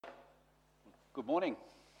Good morning.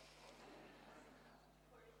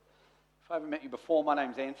 If I haven't met you before, my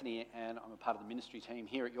name's Anthony and I'm a part of the ministry team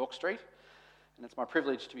here at York Street, and it's my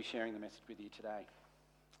privilege to be sharing the message with you today.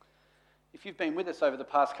 If you've been with us over the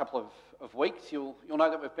past couple of weeks, you'll know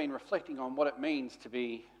that we've been reflecting on what it means to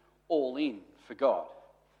be all in for God.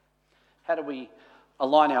 How do we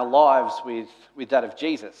align our lives with that of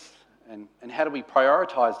Jesus? And how do we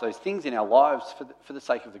prioritise those things in our lives for the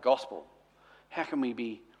sake of the gospel? How can we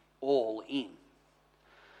be all in?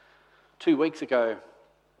 2 weeks ago,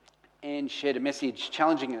 Anne shared a message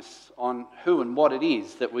challenging us on who and what it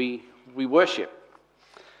is that we worship.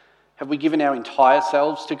 Have we given our entire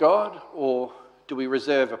selves to God, or do we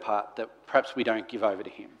reserve a part that perhaps we don't give over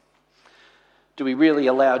to Him? Do we really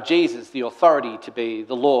allow Jesus the authority to be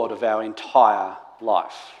the Lord of our entire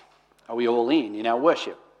life? Are we all in our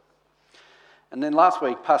worship? And then last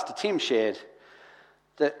week, Pastor Tim shared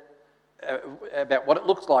that about what it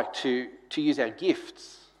looks like to use our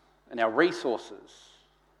gifts and our resources,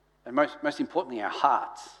 and most importantly, our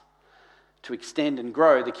hearts, to extend and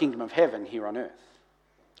grow the kingdom of heaven here on earth.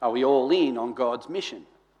 Are we all in on God's mission?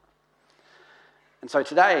 And so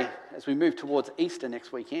today, as we move towards Easter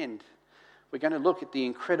next weekend, we're going to look at the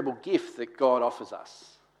incredible gift that God offers us,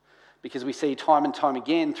 because we see time and time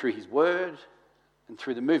again through His Word and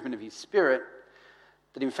through the movement of His Spirit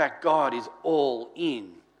that in fact God is all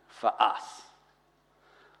in for us.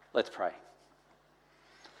 Let's pray.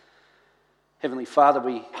 Heavenly Father,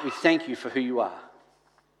 we thank You for who You are.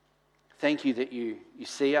 Thank You that you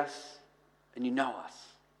see us and You know us.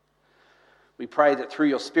 We pray that through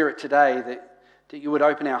Your Spirit today that You would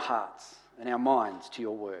open our hearts and our minds to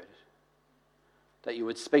Your Word, that You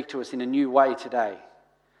would speak to us in a new way today,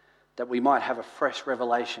 that we might have a fresh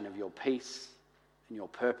revelation of Your peace and Your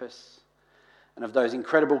purpose and of those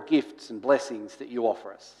incredible gifts and blessings that You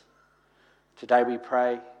offer us. Today we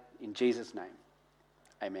pray in Jesus' name.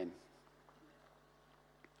 Amen.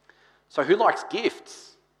 So who likes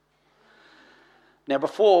gifts? Now,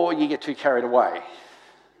 before you get too carried away,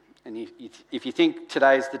 and if you think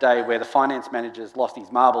today's the day where the finance manager's lost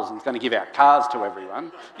his marbles and he's going to give out cars to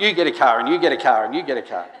everyone, you get a car and you get a car and you get a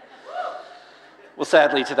car. Well,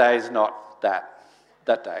 sadly, today is not that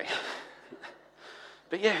day.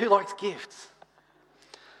 But yeah, who likes gifts?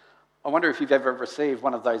 I wonder if you've ever received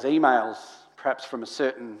one of those emails, perhaps from a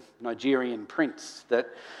certain Nigerian prince, that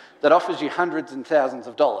offers you hundreds and thousands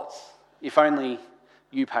of dollars, if only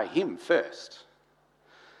you pay him first.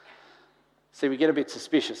 See, we get a bit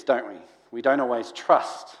suspicious, don't we? We don't always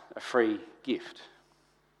trust a free gift.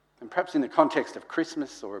 And perhaps in the context of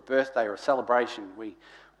Christmas or a birthday or a celebration,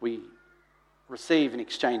 we receive and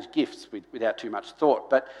exchange gifts without too much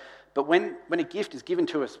thought. But when a gift is given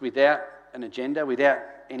to us without an agenda, without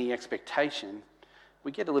any expectation,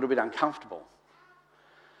 we get a little bit uncomfortable.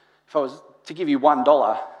 If I was to give you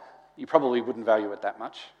 $1, you probably wouldn't value it that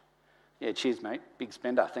much. Yeah, cheers, mate. Big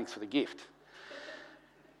spender. Thanks for the gift.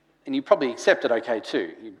 And you'd probably accept it okay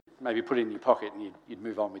too. You'd maybe put it in your pocket and you'd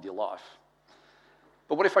move on with your life.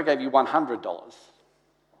 But what if I gave you $100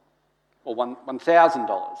 or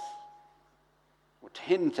 $1,000 or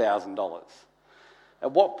 $10,000?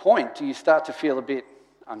 At what point do you start to feel a bit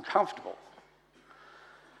uncomfortable?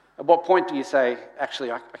 At what point do you say,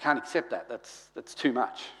 actually, I can't accept that. That's too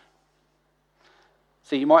much.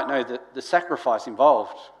 So you might know that the sacrifice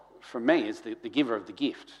involved from me is the giver of the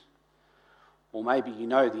gift. Or maybe you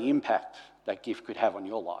know the impact that gift could have on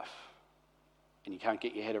your life and you can't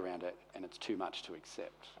get your head around it and it's too much to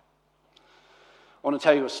accept. I want to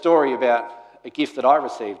tell you a story about a gift that I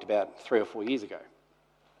received about 3 or 4 years ago.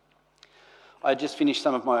 I had just finished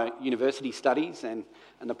some of my university studies and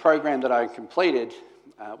the program that I completed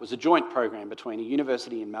was a joint program between a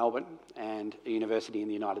university in Melbourne and a university in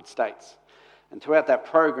the United States. And throughout that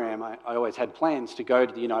program, I always had plans to go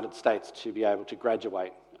to the United States to be able to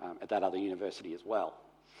graduate at that other university as well.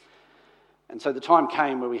 And so the time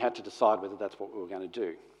came where we had to decide whether that's what we were going to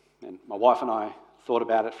do. And my wife and I thought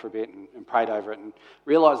about it for a bit and prayed over it and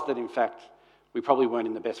realised that in fact we probably weren't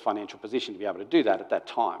in the best financial position to be able to do that at that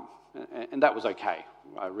time. And that was okay.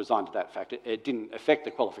 I resigned to that fact. It didn't affect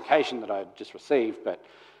the qualification that I had just received,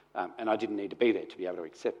 and I didn't need to be there to be able to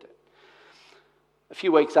accept it. A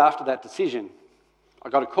few weeks after that decision, I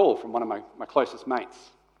got a call from one of my closest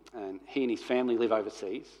mates, and he and his family live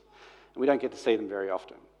overseas, and we don't get to see them very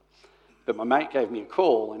often. But my mate gave me a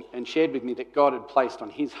call and shared with me that God had placed on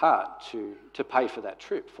his heart to pay for that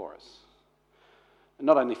trip for us. And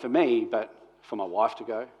not only for me, but for my wife to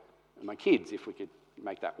go, and my kids, if we could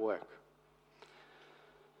make that work.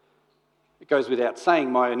 It goes without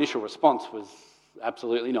saying, my initial response was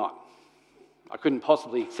absolutely not. I couldn't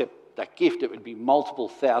possibly accept that gift. It would be multiple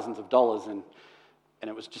thousands of dollars, and and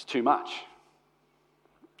it was just too much.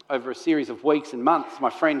 Over a series of weeks and months, my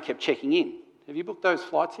friend kept checking in. Have you booked those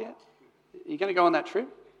flights yet? Are you going to go on that trip?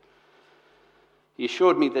 He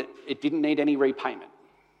assured me that it didn't need any repayment.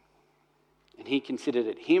 And he considered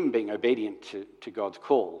it him being obedient to God's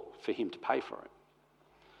call for him to pay for it.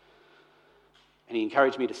 And he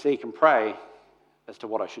encouraged me to seek and pray as to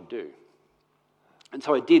what I should do. And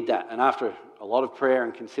so I did that. And after a lot of prayer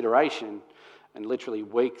and consideration, and literally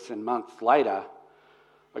weeks and months later,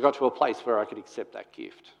 I got to a place where I could accept that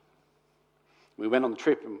gift. We went on the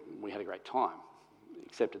trip and we had a great time. We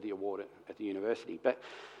accepted the award at the university. But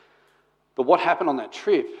what happened on that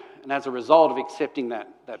trip, and as a result of accepting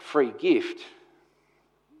that free gift,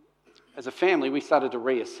 as a family, we started to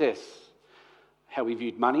reassess how we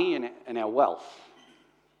viewed money and our wealth.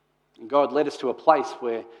 And God led us to a place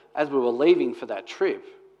where, as we were leaving for that trip,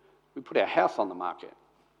 we put our house on the market.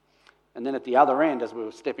 And then at the other end, as we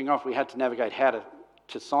were stepping off, we had to navigate how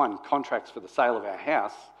to sign contracts for the sale of our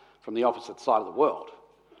house from the opposite side of the world.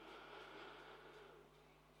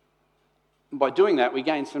 And by doing that, we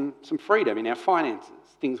gained some freedom in our finances.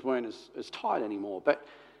 Things weren't as tight anymore. But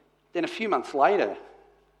then a few months later,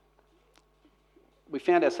 we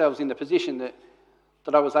found ourselves in the position that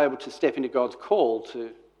I was able to step into God's call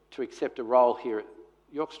to accept a role here at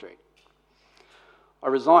York Street. I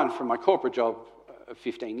resigned from my corporate job of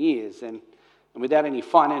 15 years and without any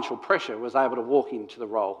financial pressure was able to walk into the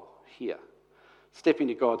role here, step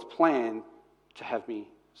into God's plan to have me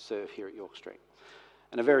serve here at York Street.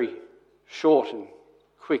 And a very short and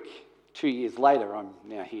quick 2 years later, I'm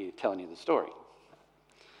now here telling you the story.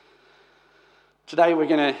 Today we're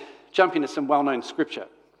going to jump into some well-known scripture.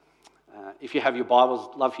 If you have your Bibles,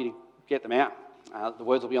 I'd love for you to get them out. The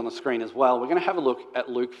words will be on the screen as well. We're going to have a look at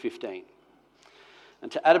Luke 15.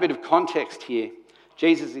 And to add a bit of context here,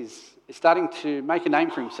 Jesus is starting to make a name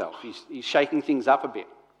for himself. He's shaking things up a bit.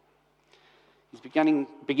 He's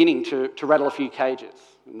beginning to rattle a few cages.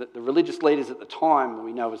 And the religious leaders at the time, that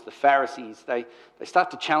we know as the Pharisees, they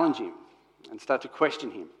start to challenge him and start to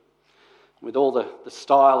question him. With all the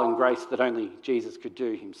style and grace that only Jesus could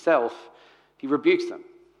do himself, he rebukes them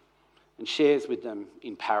and shares with them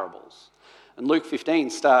in parables. And Luke 15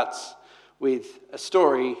 starts with a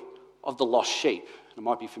story of the lost sheep. It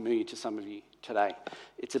might be familiar to some of you today.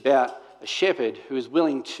 It's about a shepherd who is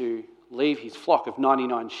willing to leave his flock of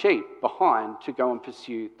 99 sheep behind to go and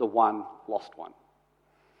pursue the one lost one.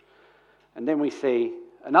 And then we see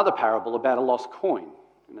another parable about a lost coin.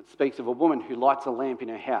 And it speaks of a woman who lights a lamp in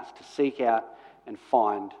her house to seek out and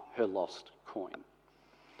find her lost coin.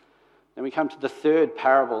 Then we come to the third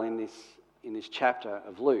parable in this chapter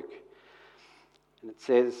of Luke. And it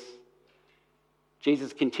says,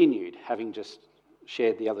 Jesus continued, having just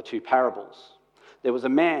shared the other two parables. There was a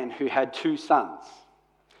man who had 2 sons.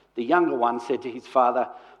 The younger one said to his father,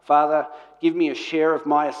 "Father, give me a share of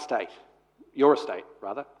my estate, your estate,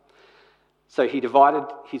 rather." So he divided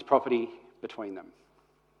his property between them.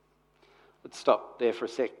 Let's stop there for a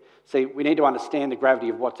sec. See, we need to understand the gravity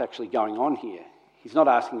of what's actually going on here. He's not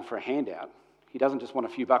asking for a handout. He doesn't just want a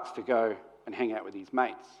few bucks to go and hang out with his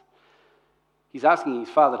mates. He's asking his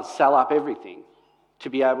father to sell up everything to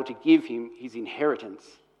be able to give him his inheritance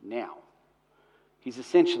now. He's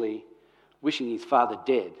essentially wishing his father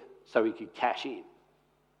dead so he could cash in.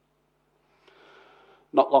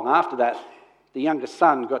 Not long after that, the younger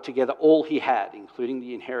son got together all he had, including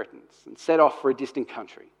the inheritance, and set off for a distant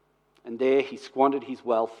country. And there he squandered his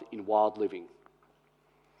wealth in wild living.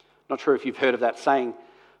 Not sure if you've heard of that saying,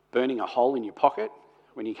 burning a hole in your pocket,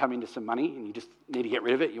 when you come into some money and you just need to get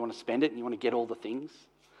rid of it, you want to spend it and you want to get all the things.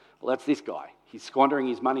 Well, that's this guy. He's squandering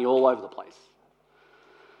his money all over the place.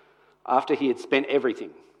 After he had spent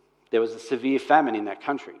everything, there was a severe famine in that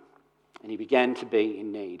country, and he began to be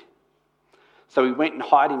in need. So he went and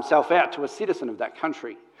hired himself out to a citizen of that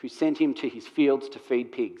country, who sent him to his fields to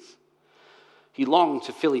feed pigs. He longed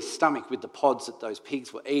to fill his stomach with the pods that those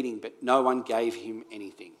pigs were eating, but no one gave him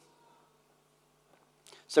anything.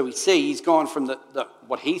 So we see he's gone from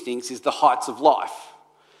what he thinks is the heights of life,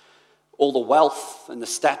 all the wealth and the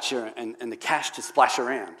stature and the cash to splash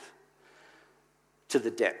around, to the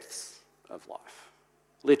depths of life.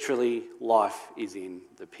 Literally, life is in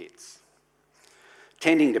the pits.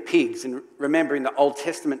 Tending to pigs, and remember in the Old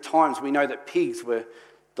Testament times, we know that pigs were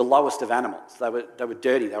the lowest of animals. They were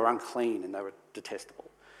dirty, they were unclean, and they were detestable.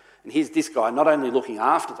 And here's this guy not only looking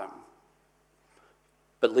after them,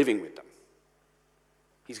 but living with them.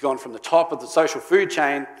 He's gone from the top of the social food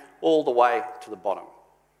chain all the way to the bottom.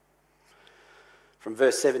 From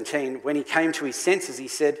verse 17, when he came to his senses, he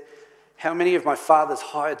said, "How many of my father's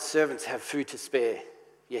hired servants have food to spare,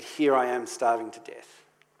 yet here I am starving to death?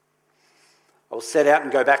 I will set out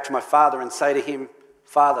and go back to my father and say to him,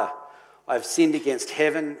 'Father, I have sinned against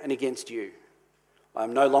heaven and against you. I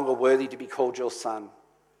am no longer worthy to be called your son.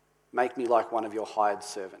 Make me like one of your hired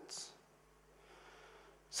servants.'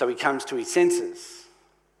 So he comes to his senses.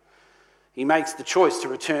 He makes the choice to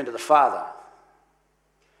return to the father.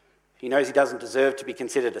 He knows he doesn't deserve to be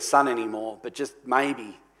considered a son anymore, but just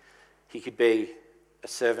maybe he could be a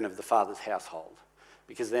servant of the father's household,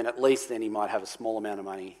 because then at least then he might have a small amount of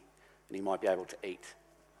money and he might be able to eat.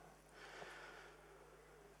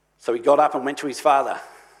 So he got up and went to his father.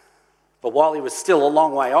 But while he was still a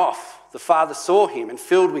long way off, the father saw him and,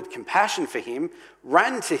 filled with compassion for him,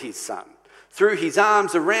 ran to his son, threw his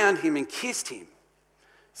arms around him and kissed him.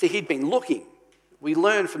 See, he'd been looking. We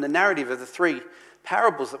learn from the narrative of the 3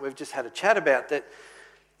 parables that we've just had a chat about that,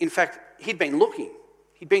 in fact, he'd been looking.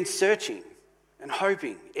 He'd been searching and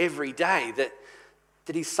hoping every day that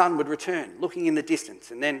his son would return, looking in the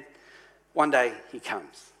distance. And then one day he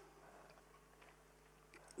comes.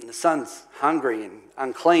 And the son's hungry and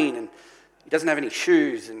unclean, and he doesn't have any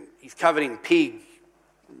shoes, and he's covered in pig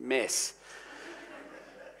mess.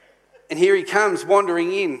 And here he comes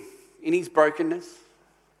wandering in his brokenness,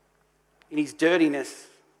 in his dirtiness,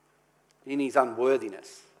 in his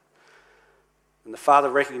unworthiness. And the father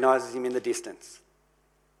recognises him in the distance.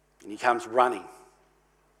 And he comes running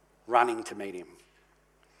to meet him.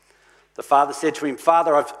 The father said to him,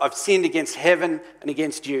 'Father, I've sinned against heaven and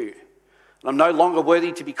against you, and I'm no longer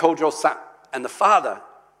worthy to be called your son.' And the father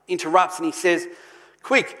interrupts and he says,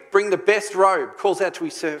 'Quick, bring the best robe,' calls out to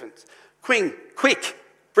his servants. 'Quick,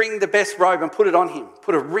 bring the best robe and put it on him.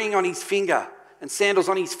 Put a ring on his finger and sandals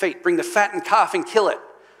on his feet. Bring the fattened calf and kill it.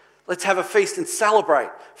 Let's have a feast and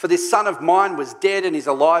celebrate. For this son of mine was dead and is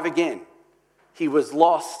alive again. He was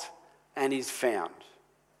lost and is found.'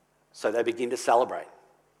 So they begin to celebrate.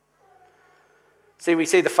 See, we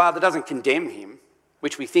see the father doesn't condemn him,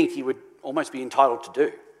 which we think he would almost be entitled to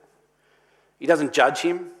do. He doesn't judge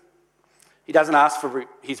him. He doesn't ask for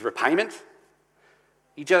his repayment.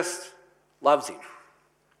 He just loves him.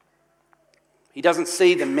 He doesn't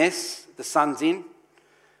see the mess the son's in.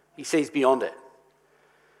 He sees beyond it.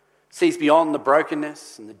 Sees beyond the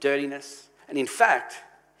brokenness and the dirtiness. And in fact,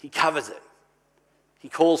 he covers it. He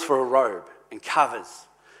calls for a robe and covers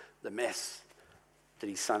the mess that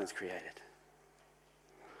his son has created.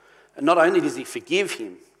 And not only does he forgive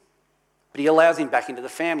him, but he allows him back into the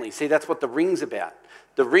family. See, that's what the ring's about.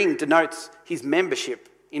 The ring denotes his membership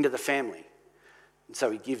into the family. And so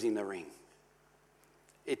he gives him the ring.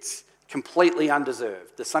 It's completely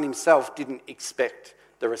undeserved. The son himself didn't expect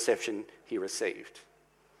the reception he received.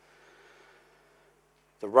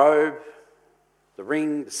 The robe, the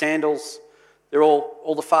ring, the sandals, they're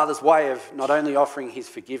all the father's way of not only offering his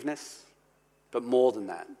forgiveness, but more than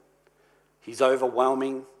that, his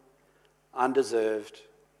overwhelming, undeserved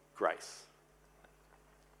grace.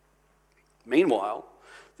 Meanwhile,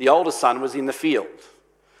 the older son was in the field,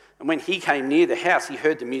 and when he came near the house, he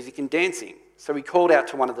heard the music and dancing. So he called out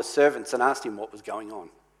to one of the servants and asked him what was going on.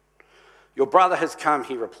 'Your brother has come,'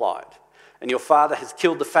 he replied, 'and your father has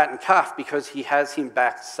killed the fattened calf because he has him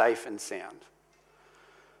back safe and sound.'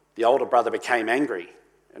 The older brother became angry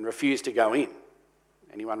and refused to go in.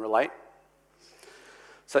 Anyone relate?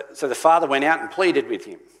 So the father went out and pleaded with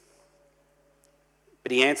him.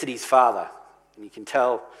 But he answered his father, and you can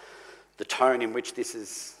tell the tone in which this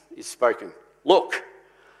is spoken. 'Look,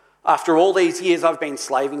 after all these years I've been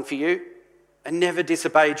slaving for you and never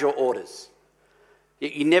disobeyed your orders.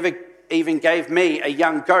 Yet you never even gave me a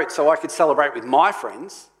young goat so I could celebrate with my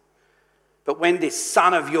friends. But when this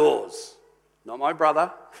son of yours,' not my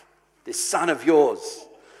brother, 'this son of yours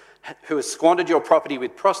who has squandered your property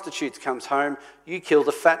with prostitutes comes home, you kill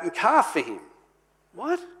the fattened calf for him.'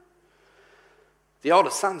 What? The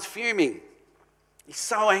older son's fuming. He's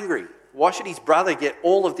so angry. Why should his brother get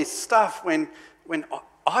all of this stuff when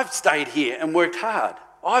I've stayed here and worked hard?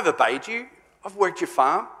 I've obeyed you. I've worked your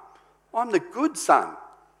farm. I'm the good son.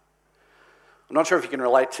 I'm not sure if you can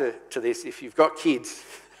relate to this. If you've got kids,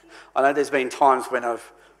 I know there's been times when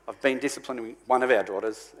I've been disciplining one of our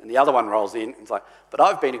daughters and the other one rolls in and it's like, but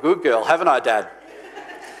I've been a good girl, haven't I, Dad?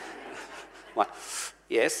 I'm like,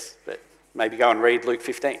 yes, but maybe go and read Luke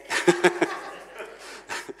 15.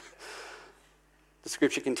 The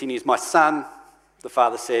scripture continues, my son, the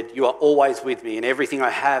father said, you are always with me and everything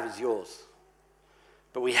I have is yours.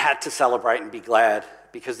 But we had to celebrate and be glad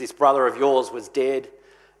because this brother of yours was dead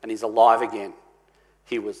and is alive again.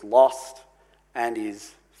 He was lost and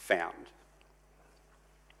is found.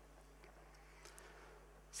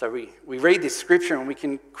 So we read this scripture and we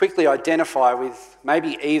can quickly identify with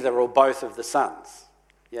maybe either or both of the sons.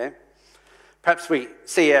 Yeah? Perhaps we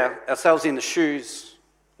see ourselves in the shoes,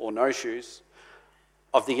 or no shoes,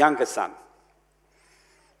 of the younger son.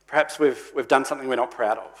 Perhaps we've done something we're not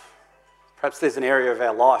proud of. Perhaps there's an area of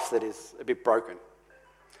our life that is a bit broken.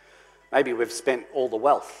 Maybe we've spent all the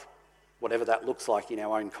wealth, whatever that looks like in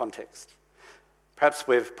our own context. Perhaps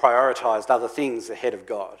we've prioritised other things ahead of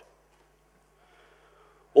God.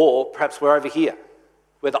 Or perhaps we're over here.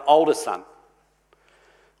 We're the older son.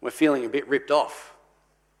 We're feeling a bit ripped off.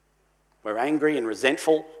 We're angry and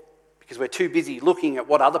resentful because we're too busy looking at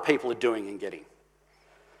what other people are doing and getting.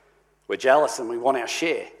 We're jealous and we want our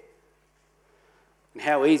share. And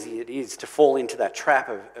how easy it is to fall into that trap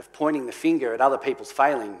of pointing the finger at other people's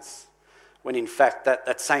failings, when in fact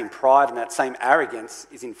that same pride and that same arrogance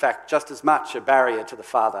is in fact just as much a barrier to the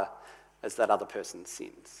Father as that other person's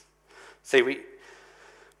sins. See,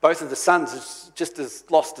 both of the sons are just as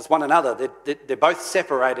lost as one another. They're both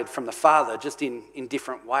separated from the Father, just in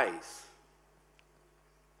different ways.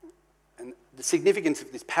 And the significance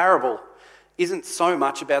of this parable isn't so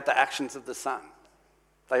much about the actions of the son.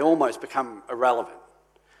 They almost become irrelevant.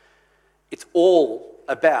 It's all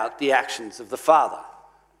about the actions of the Father.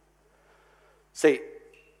 See,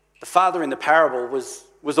 the father in the parable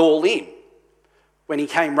was all in when he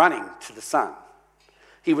came running to the son.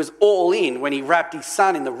 He was all in when he wrapped his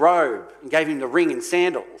son in the robe and gave him the ring and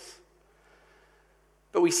sandals.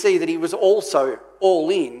 But we see that he was also all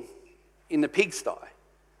in the pigsty.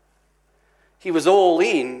 He was all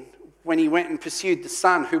in when he went and pursued the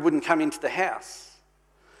son who wouldn't come into the house.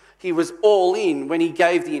 He was all in when he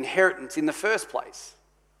gave the inheritance in the first place.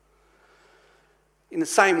 In the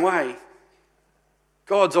same way,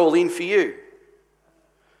 God's all in for you.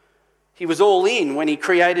 He was all in when he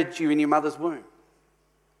created you in your mother's womb.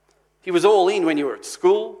 He was all in when you were at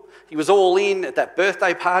school. He was all in at that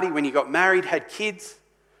birthday party, when you got married, had kids.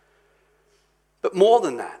 But more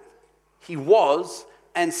than that, he was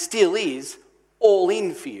and still is all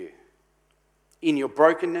in for you. In your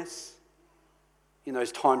brokenness, in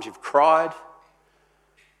those times you've cried,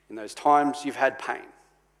 in those times you've had pain,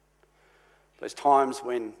 those times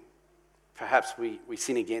when perhaps we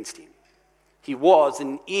sin against him. He was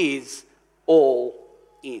and is all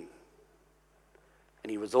in. And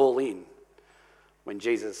he was all in when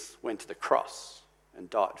Jesus went to the cross and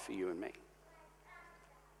died for you and me.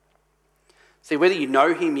 See, whether you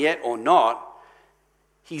know him yet or not,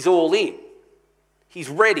 he's all in. He's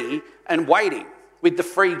ready and waiting with the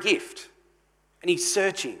free gift. And he's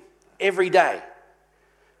searching every day,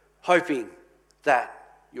 hoping that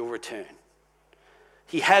you'll return.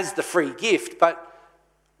 He has the free gift, but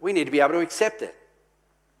we need to be able to accept it.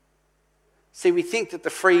 See, we think that the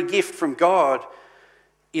free gift from God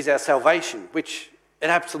is our salvation, which it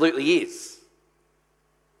absolutely is.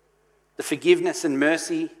 The forgiveness and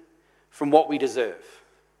mercy from what we deserve.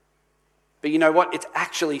 But you know what? It's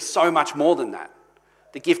actually so much more than that.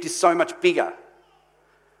 The gift is so much bigger.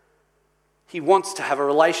 He wants to have a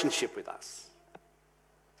relationship with us.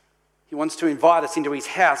 He wants to invite us into his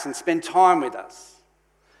house and spend time with us.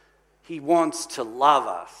 He wants to love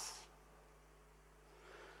us.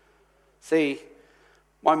 See,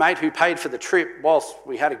 my mate who paid for the trip, whilst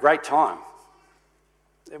we had a great time,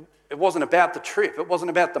 it wasn't about the trip. It wasn't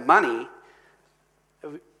about the money.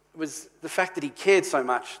 It was the fact that he cared so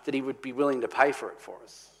much that he would be willing to pay for it for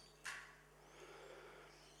us.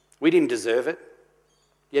 We didn't deserve it,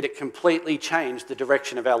 yet it completely changed the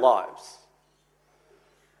direction of our lives.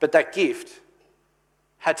 But that gift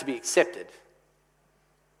had to be accepted.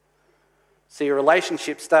 See, a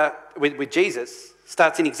relationship with Jesus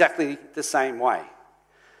starts in exactly the same way.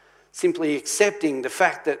 Simply accepting the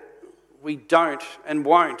fact that we don't and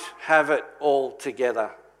won't have it all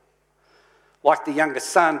together. Like the younger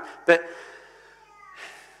son, but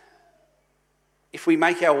if we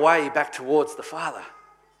make our way back towards the Father,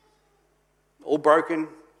 all broken,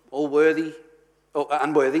 all worthy, or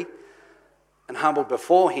unworthy, and humbled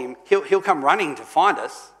before him, he'll come running to find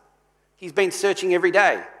us. He's been searching every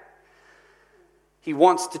day. He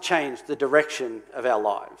wants to change the direction of our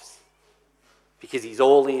lives because he's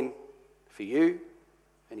all in for you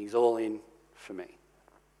and he's all in for me.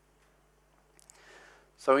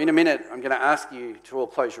 So in a minute, I'm going to ask you to all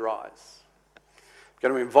close your eyes. I'm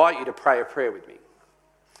going to invite you to pray a prayer with me.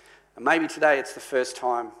 And maybe today it's the first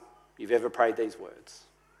time you've ever prayed these words.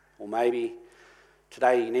 Or maybe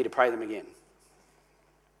today you need to pray them again.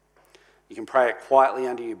 You can pray it quietly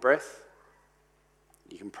under your breath.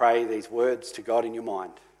 You can pray these words to God in your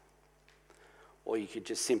mind. Or you could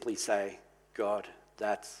just simply say, God,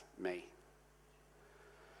 that's me.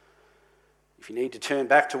 If you need to turn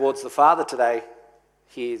back towards the Father today,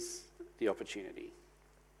 here's the opportunity.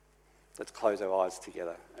 Let's close our eyes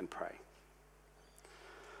together and pray.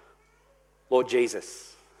 Lord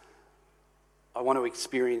Jesus, I want to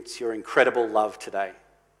experience your incredible love today.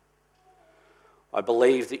 I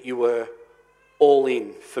believe that you were all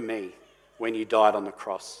in for me when you died on the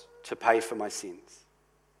cross to pay for my sins.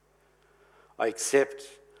 I accept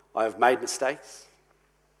I have made mistakes.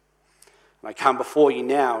 And I come before you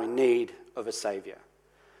now in need of a Saviour.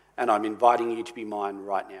 And I'm inviting you to be mine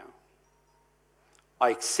right now. I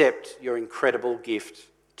accept your incredible gift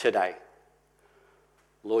today.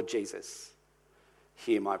 Lord Jesus,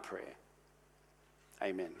 hear my prayer.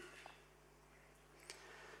 Amen.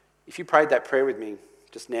 If you prayed that prayer with me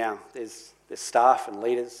just now, there's staff and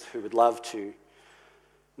leaders who would love to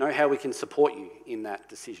know how we can support you in that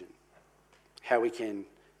decision, how we can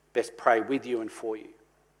best pray with you and for you.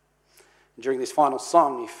 And during this final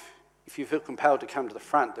song, if you feel compelled to come to the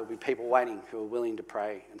front, there'll be people waiting who are willing to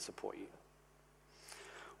pray and support you.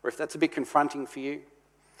 Or if that's a bit confronting for you,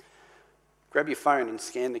 grab your phone and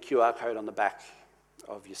scan the QR code on the back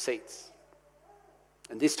of your seats.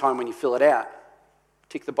 And this time when you fill it out,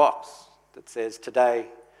 tick the box that says, today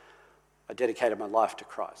I dedicated my life to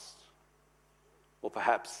Christ. Or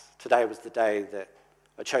perhaps today was the day that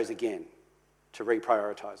I chose again to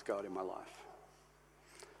reprioritise God in my life.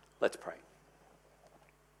 Let's pray.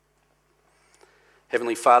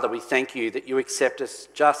 Heavenly Father, we thank you that you accept us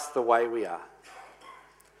just the way we are.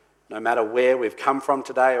 No matter where we've come from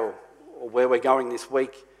today or where we're going this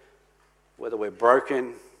week, whether we're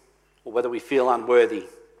broken or whether we feel unworthy,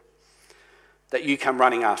 that you come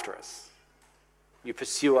running after us. You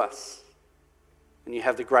pursue us, and you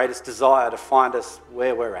have the greatest desire to find us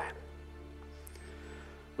where we're at.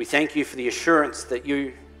 We thank you for the assurance that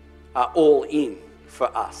you are all in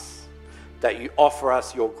for us, that you offer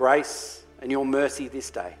us your grace and your mercy this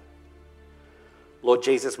day. Lord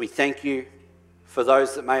Jesus, we thank you for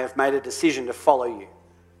those that may have made a decision to follow you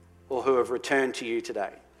or who have returned to you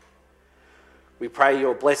today. We pray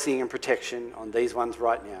your blessing and protection on these ones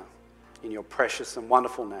right now. In your precious and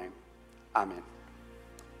wonderful name. Amen.